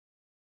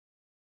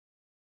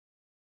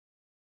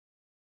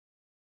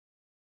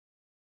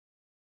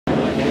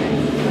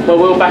Well,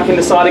 Will, back in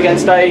the side again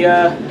today.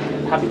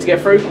 Happy to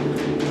get through?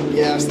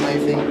 Yeah, that's the main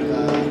thing.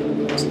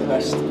 It wasn't the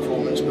best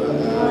performance, but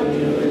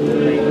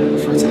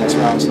through to the next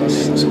round, so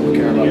that's all we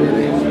care about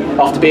really.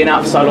 After being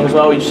out for so long as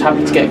well, you're just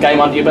happy to get a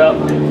game under your belt?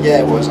 Yeah,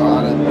 it was.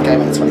 I had a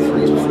game in the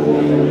 23s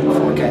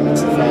before I came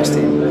into the first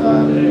team.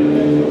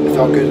 It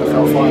felt good, I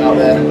felt fine out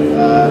there.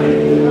 I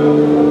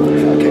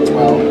felt I kicked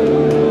well.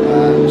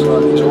 It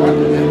was alright.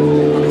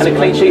 And a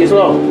clean sheet as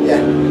well?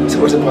 Yeah, it's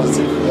always a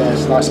positive. Yeah,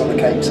 it's nice on the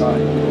cake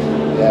side.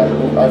 Yeah,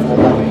 overall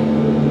happy.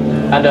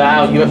 And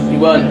how you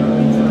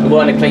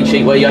weren't a clean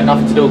sheet where you had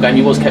nothing to do all game,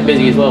 you was kept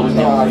busy as well,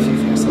 wasn't you? No, I had a few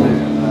things to do. I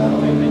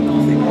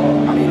think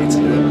I needed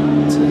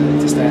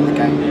to stay in the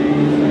game.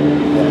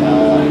 But,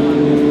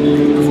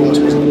 performance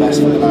wasn't the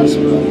best for the lads,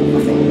 but I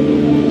think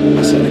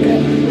I said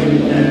again,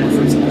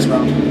 through to the next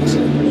round.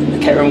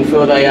 Kettering will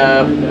feel they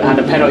had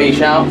a penalty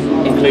shout,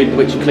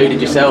 which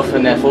included yourself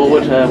and their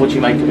forward. What do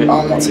you make of it?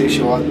 I'm not too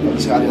sure.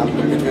 Obviously, I didn't have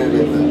a good view of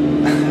it, but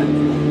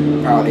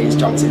apparently he's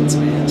jumped into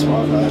me. That's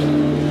what I've heard. I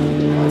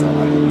don't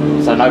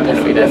know. So no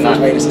penalty then, no? He's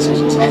made his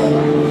decision, so I don't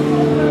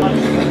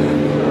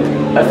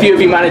know. A few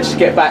of you managed to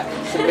get back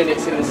some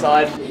minutes in the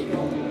side.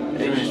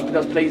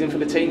 That's pleasing for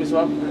the team as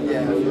well?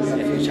 Yeah, we've had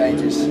a few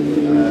changes.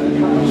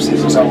 Obviously,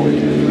 as a result,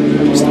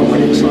 we're still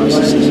winning, so it's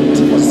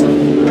a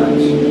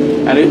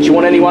positive. And do you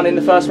want anyone in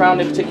the first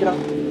round in particular?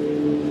 Not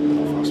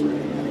for us,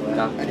 really. Anyway,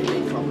 no. Any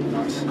league club would be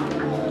nice.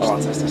 Just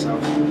to test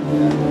ourselves.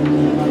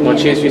 Well,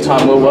 cheers for your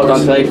time, Will. Well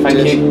done today. Thank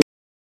you.